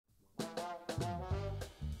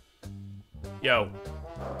Yo.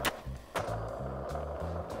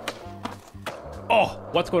 Oh,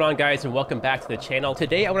 what's going on, guys, and welcome back to the channel.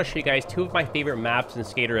 Today, I want to show you guys two of my favorite maps in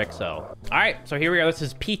Skater XL. All right, so here we are. This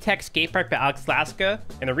is P-Tek Skatepark by Alexlaskka.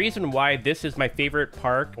 And the reason why this is my favorite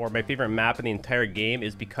park or my favorite map in the entire game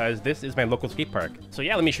is because this is my local skate park. So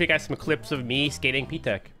yeah, let me show you guys some clips of me skating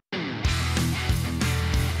P-Tek.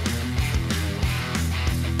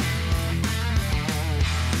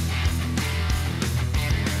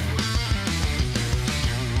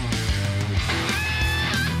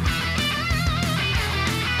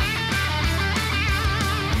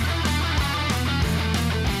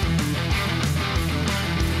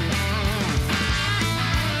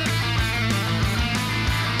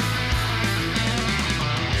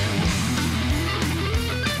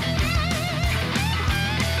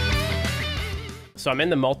 So I'm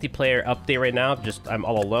in the multiplayer update right now, I'm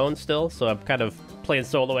all alone still, so I'm kind of playing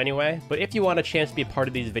solo anyway. But if you want a chance to be a part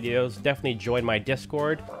of these videos, definitely join my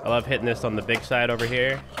Discord. I love hitting this on the big side over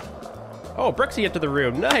here. Oh, Brooksy into the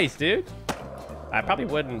room. Nice, dude. I probably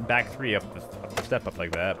wouldn't back three up the step up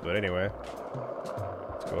like that, but anyway.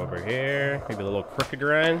 Let's go over here. Maybe a little crooked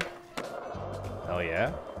grind. Hell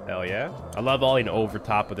yeah. Hell yeah. I love olling over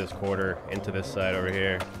top of this quarter into this side over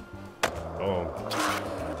here. Boom.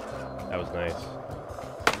 That was nice.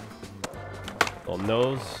 Little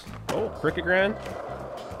nose. Oh, cricket grind.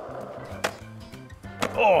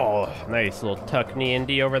 Oh, nice little tuck knee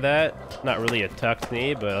indie over that. Not really a tucked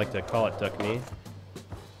knee, but I like to call it tuck knee.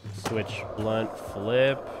 Switch blunt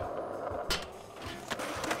flip.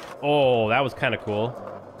 Oh, that was kind of cool.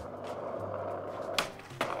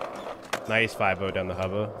 Nice 5-0 down the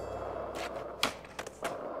hubba.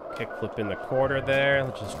 Kick flip in the quarter there.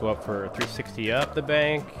 Let's just go up for 360 up the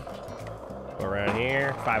bank. Go around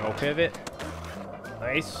here. 5-0 pivot.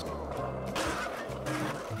 Nice.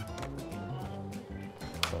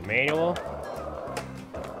 So manual.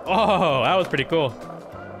 Oh, that was pretty cool.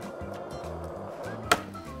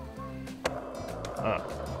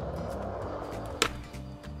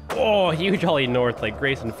 Oh, huge ollie north like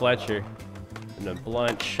Grayson Fletcher. And a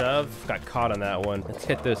blunt shove. Got caught on that one. Let's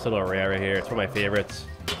hit this little array right here. It's one of my favorites.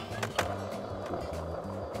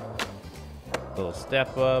 Little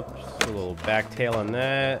step up. Just a little back tail on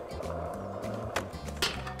that.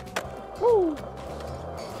 Woo.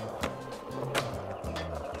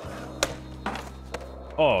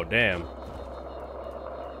 Oh, damn.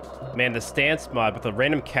 Man, the stance mod with the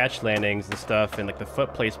random catch landings and stuff and like the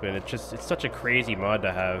foot placement, it's such a crazy mod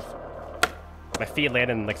to have. My feet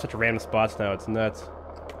land in like such random spots now, it's nuts.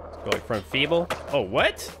 Let's go like front feeble. Oh,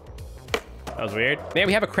 what? That was weird. Man,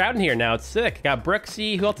 we have a crowd in here now, it's sick. Got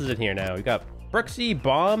Brooksy, who else is in here now? We got Brooksy,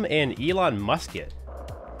 Bomb, and Elon Musket.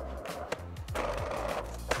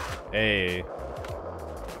 Hey.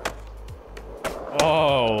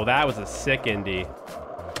 Oh, that was a sick indie.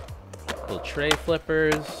 Little tray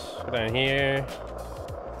flippers. Go down here.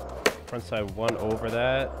 Frontside one over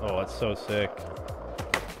that. Oh, that's so sick.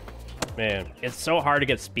 Man, it's so hard to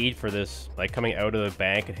get speed for this, like coming out of the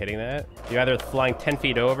bank and hitting that. You're either flying 10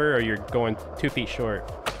 feet over or you're going 2 feet short.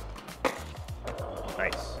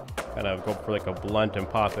 Nice. Kind of go for like a blunt and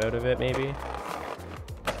pop out of it, maybe.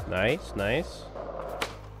 Nice, nice.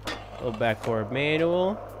 Little backboard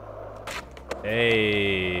manual.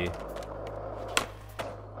 Hey.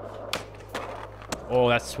 Oh,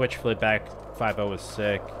 that switch flip back 5-0 was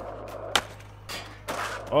sick.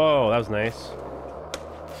 Oh, that was nice.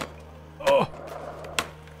 Oh.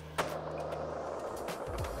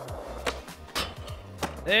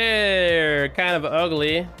 They're kind of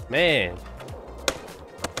ugly. Man.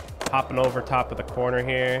 Hopping over top of the corner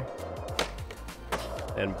here.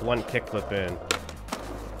 And blunt kickflip in.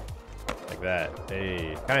 Like that.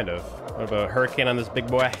 Hey, kind of. What about a hurricane on this big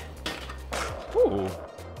boy? Ooh.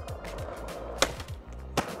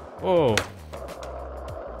 Oh.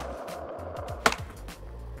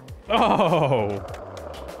 Oh.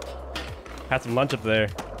 Had some lunch up there.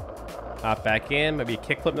 Hop back in. Maybe a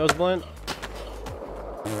kickflip nose blunt.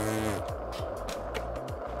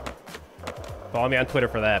 Follow me on Twitter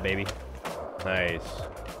for that, baby. Nice.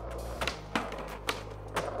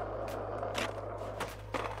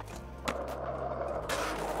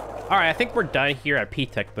 All right, I think we're done here at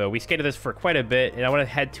P-Tek, though. We skated this for quite a bit, and I want to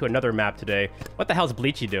head to another map today. What the hell's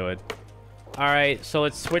Bleachy doing? All right, so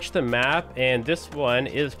let's switch the map, and this one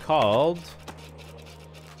is called...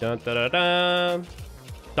 Dun, dun, dun, dun.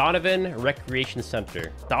 Donevan Recreation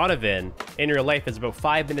Center. Donevan, in real life, is about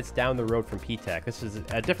 5 minutes down the road from P-Tek. This is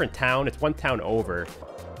a different town. It's one town over.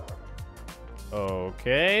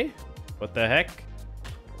 Okay. What the heck?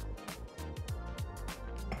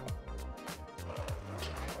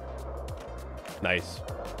 Nice.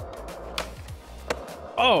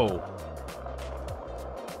 Oh!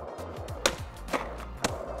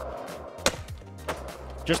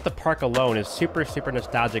 Just the park alone is super, super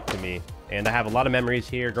nostalgic to me. And I have a lot of memories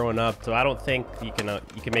here growing up, so I don't think you can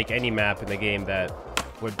make any map in the game that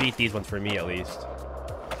would beat these ones for me, at least.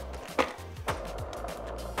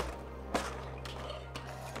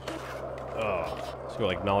 Oh, let's go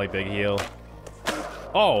like nollie big heel.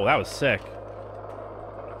 Oh, that was sick.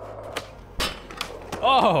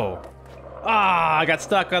 Oh! Ah, I got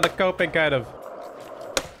stuck on the coping, kind of.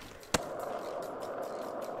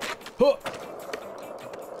 Huh.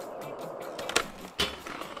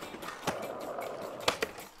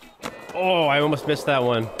 Oh, I almost missed that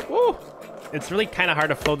one. Woo! It's really kind of hard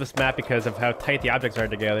to flow this map because of how tight the objects are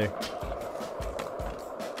together.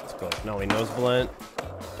 Let's go like nollie nose blunt.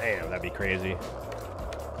 Damn, that'd be crazy.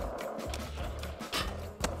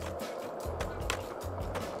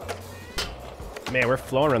 Man, we're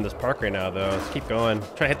flowing around this park right now, though. Let's keep going.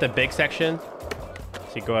 Try to hit the big section.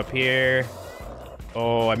 So you go up here.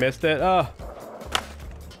 Oh, I missed it. Oh.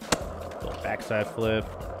 Little backside flip.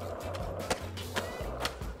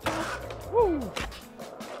 Woo.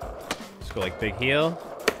 Let's go like big heel.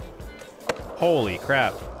 Holy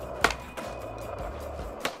crap.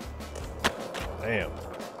 Damn.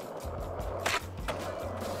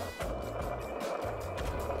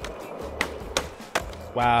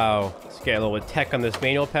 Wow. Let's get a little tech on this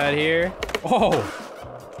manual pad here. Oh!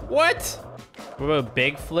 What? What about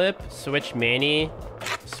big flip, switch mani,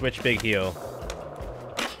 switch big heel?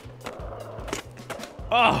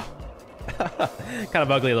 Oh! Kind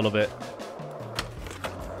of ugly a little bit.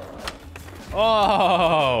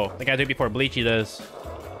 Oh! I gotta do it before Bleachy does.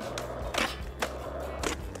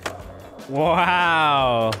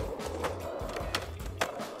 Wow!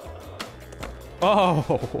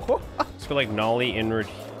 Oh! Let's go like nollie inward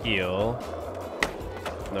heel.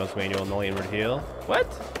 Nose manual, nollie inward heel. What?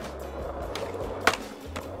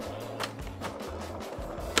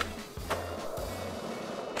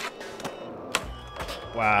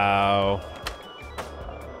 Wow.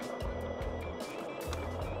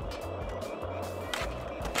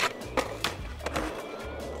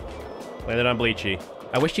 Landed on Bleachy.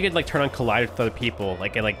 I wish you could like turn on collide with other people,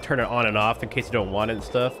 like and like turn it on and off in case you don't want it and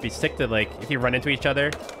stuff. Be sick to like if you run into each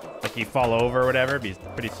other, like you fall over or whatever. Be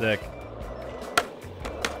pretty sick.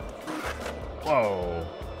 Whoa.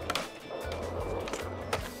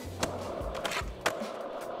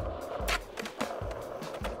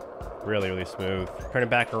 Really, really smooth. Turn it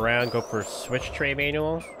back around. Go for switch tray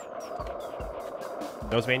manual.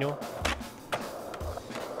 Nose manual.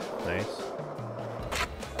 Nice.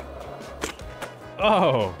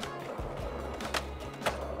 Oh!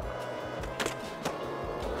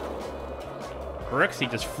 Brooksy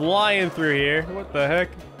just flying through here. What the heck?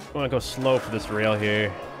 I want to go slow for this rail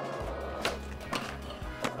here.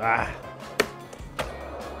 Ah.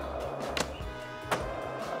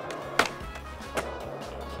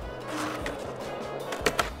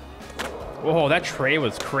 Whoa, that tray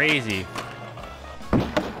was crazy.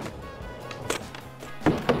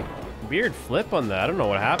 Weird flip on that. I don't know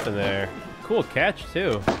what happened there. Cool catch,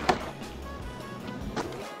 too.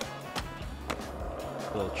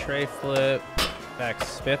 Little tray flip. Back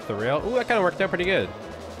spit the rail. Ooh, that kind of worked out pretty good.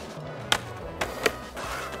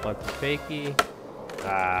 Blunt the fakie.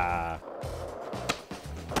 Ah.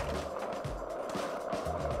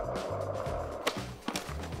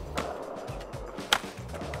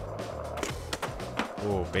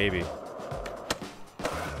 Oh, baby.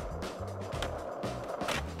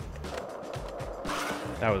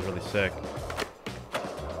 That was really sick.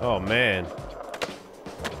 Oh, man.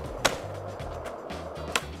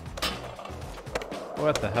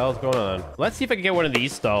 What the hell's going on? Let's see if I can get one of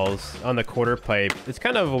these stalls on the quarter pipe. It's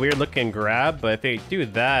kind of a weird looking grab, but if they do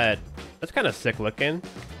that, that's kind of sick looking.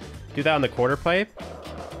 Do that on the quarter pipe.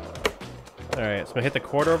 All right, so I'm gonna hit the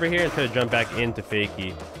quarter over here and try to jump back into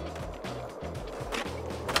fakie.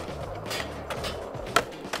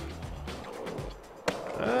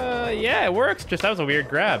 Yeah, it works. Just that was a weird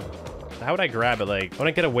grab. How would I grab it? Like, I want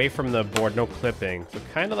to get away from the board, no clipping. So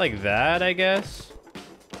kind of like that, I guess.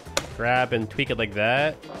 Grab and tweak it like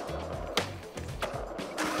that.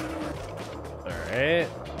 All right.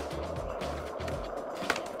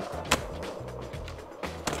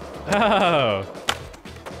 Oh.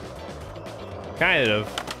 Kind of.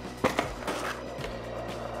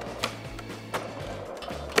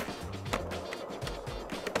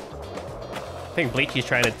 I think Bleachy's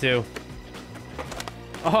trying it too.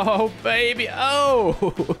 Oh, baby.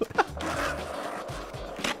 Oh.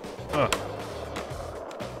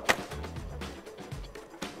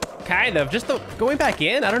 Kind of. Just going back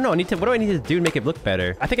in? I don't know. What do I need to do to make it look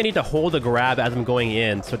better? I think I need to hold the grab as I'm going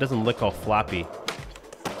in so it doesn't look all floppy.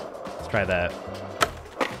 Let's try that.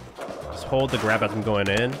 Just hold the grab as I'm going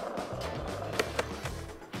in.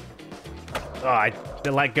 Oh, I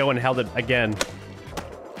let go and held it again.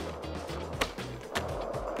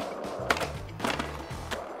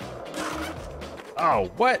 Oh,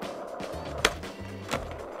 what?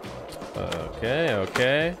 Okay,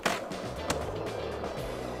 okay.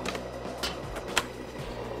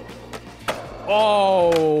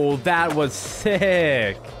 Oh, that was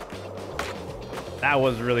sick. That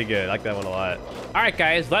was really good. I like that one a lot. All right,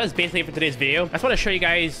 guys, that is basically it for today's video. I just want to show you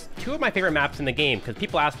guys 2 of my favorite maps in the game because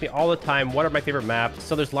people ask me all the time, what are my favorite maps?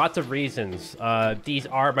 So there's lots of reasons. These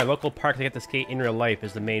are my local parks I get to skate in real life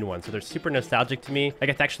is the main one. So they're super nostalgic to me. I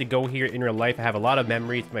get to actually go here in real life. I have a lot of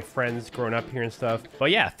memories with my friends growing up here and stuff.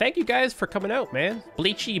 But yeah, thank you guys for coming out, man.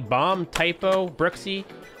 Bleachy, Bomb, Typo, Brooksy.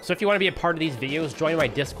 So if you want to be a part of these videos, join my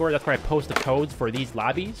Discord. That's where I post the codes for these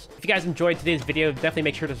lobbies. If you guys enjoyed today's video, definitely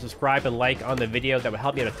make sure to subscribe and like on the video. That would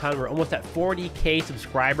help me out a ton. We're almost at 40K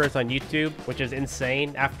subscribers on YouTube, which is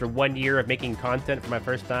insane. After 1 year of making content for my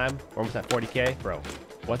first time, we're almost at 40K. Bro,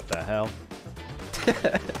 what the hell?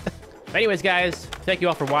 Anyways, guys, thank you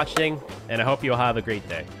all for watching, and I hope you all have a great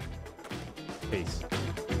day. Peace.